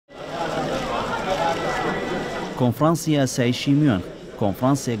کۆنفرانسی ئاسایشی میونخ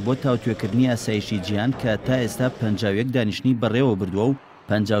کۆنفرانسێک بۆ تاوتوێکردنی ئاسایشی جیهان کە تا ئێستا 51 دانیشتنی بەڕێوە بردووە و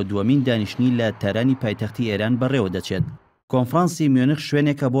 52مین دانیشتنی لە تارانی پایتەختی ئێران بەڕێوە دەچێت. کۆنفرانسی میونخ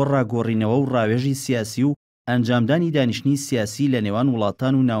شوێنێکە بۆ ڕاگۆڕینەوە و ڕاوێژی سیاسی و ئەنجامدانی دانیشتنی سیاسی لە نێوان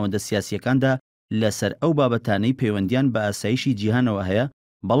وڵاتان و ناوەندە سیاسیەکاندا لەسەر ئەو بابەتانەی پەیوەندیان بە ئاسایشی جیهانەوە هەیە،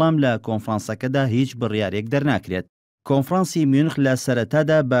 بەڵام لە کۆنفرانسەکەدا هیچ بڕیارێک دەرناکرێت. کۆنفرانسی میونخ لە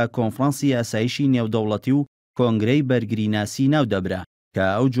سەرەتادا بە کۆنفرانسی ئاسایشی نێودەوڵەتی و کۆنگرەی بەرگریناسی ناودەبرا کە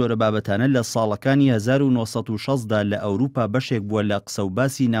ئەو جۆرە بابەتانە لە ساڵەکانی 1960دا لە ئەوروپا بەشێک بووە لە قسە و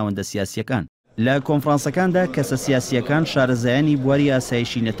باسی ناوەندە سیاسیەکان. لە کۆنفرانسەکاندا کەسە سیاسیەکان شارەزایانی بواری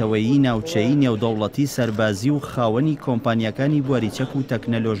ئاسایشی نەتەوەیی ناوچەیی نێودەوڵەتی سەربازی و خاوەنی کۆمپانیەکانی بواریچەک و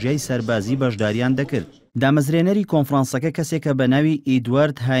تەکنەلۆژیای سەربازی بەشداریان دەکرد. دامەزرێنەری کۆنفرانسەکە کەسێکە بە ناوی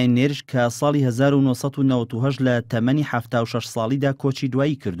ئیدوارد هاینێرش کە ساڵی 1998 لە تەمەنی 76 ساڵیدا کۆچی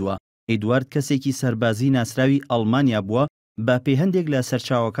دوایی کردووە. ئیدوارد کەسێکی سەربازی ناسراوی ئەڵمانیا بووە، بە پێهەندێک لە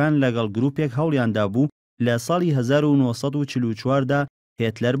سەرچاوەکان لەگەڵ گروپێک هەوڵیاندا بوو لە ساڵی 1944دا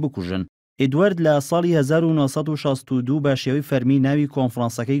هێتلەر بکوژن. ئیدوارد لە ساڵی 1962 بە شێوەی فەرمی ناوی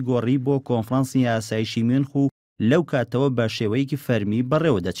کۆنفرانسەکەی گۆڕی بۆ کۆنفرانسی ئاسایشی میونخ و لەو کاتەوە بە شێوەیەکی فەرمی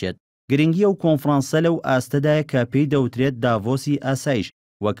بەڕێوە دەچێت. گرنگی ئەو کۆنفرانسە لەو ئاستەدایە کە پێی دەوترێت داڤۆسی ئاسایش،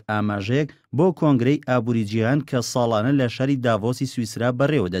 وەک ئاماژەیەک بۆ کۆنگرەی ئابووری جیهان کە ساڵانە لە شاری داڤۆسی سویسرا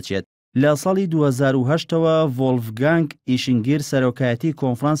بەڕێوە دەچێت. لە ساڵی 2008ەوە ڤۆلفگانگ ئیشنگیر سەرۆکایەتی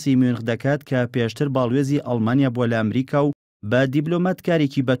کۆنفرانسی میونخ دەکات کە پێشتر باڵوێزی ئەڵمانیا بووە لە ئەمریکا و بە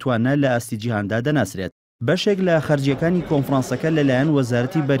دیبلۆمەتکارێکی بەتوانە لە ئاستی جیهاندا دەناسرێت. بەشێک لە خەرجیەکانی کۆنفرانسەکە لەلایەن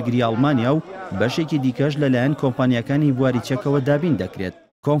وەزارەتی بەرگری ئەڵمانیا و بەشێکی دیکەش لەلایەن کۆمپانیەکانی بواریچەکەوە دابین دەکرێت.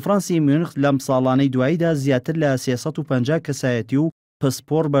 کۆنفرانسی میونخ لەم ساڵانەی دواییدا زیاتر لە 350 کەسایەتی و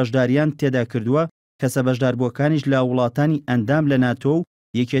پسپۆڕ بەشداریان تێدا کردووە، کەسە بەشداربووەکانیش لە وڵاتانی ئەندام لە ناتۆ و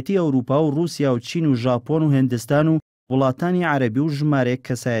یەکێتی ئەوروپا و رووسیا و چین و ژاپۆن و هێندستان و وڵاتانی عەرەبی و ژمارەیەک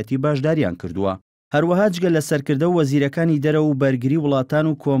کەسایەتی بەشداریان کردووە. هەروەها جگە لە سەرکردە و وەزیرەکانی دەرەوە و بەرگری وڵاتان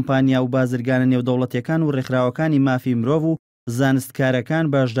و کۆمپانیا و بازرگانە نێودەوڵەتیەکان و ڕێکخراوەکانی مافی مرۆڤ و زانستکارەکان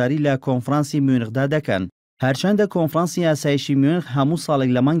بەشداری لە کۆنفرانسی میونخدا دەکەن. هەرچەندە کۆنفرانسی ئاسایشی میونخ هەموو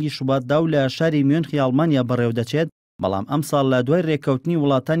ساڵێک لە مانگی شوباتدا و لە شاری میونخی ئەڵمانیا بەڕێوە دەچێت، بەڵام ئەم ساڵ لە دوای ڕێککەوتنی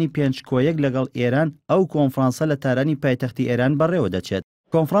وڵاتانی پێنجکۆیەک لەگەڵ ئێران ئەو کۆنفرانسە لە تارانی پایتەختی ئێران بەڕێوە دەچێت.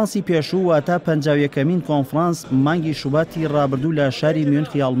 کۆنفرانسی پێشوو واتە 51مین کۆنفرانس مانگی شوباتی ڕابردوو لە شاری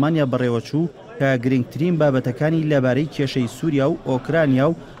میونخی ئەڵمانیا بەڕێوە چوو کە گرنگترین بابەتەکانی لەبارەی کێشەی سووریا و ئۆکرانیا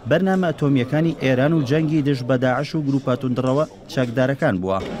و بەرنامە ئەتۆمیەکانی ئێران و جەنگی دژ بە داعش و گروپە توندڕەوە چەکدارەکان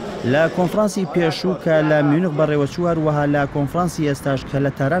بووە. لە کۆنفرانسی پێشوو کە لە میونخ بەڕێوە چوو، هەروەها لە کۆنفرانسی ئێستاش کە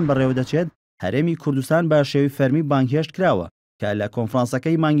لە تاران بەڕێوە دەچێت، هەرێمی کوردستان بە شێوەی فەرمی بانگهێشت کراوە کە لە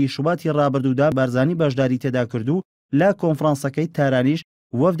کۆنفرانسەکەی مانگی شوباتی ڕابردوودا بارزانی بەشداری تێدا کردو. لە کۆنفرانسەکەی تارانیش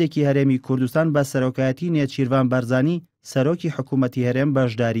وەفدێکی هەرێمی کوردستان بە سەرۆکایەتی نێچیروان بارزانی سەرۆکی حکوومەتی هەرێم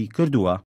بەشداری کردووە.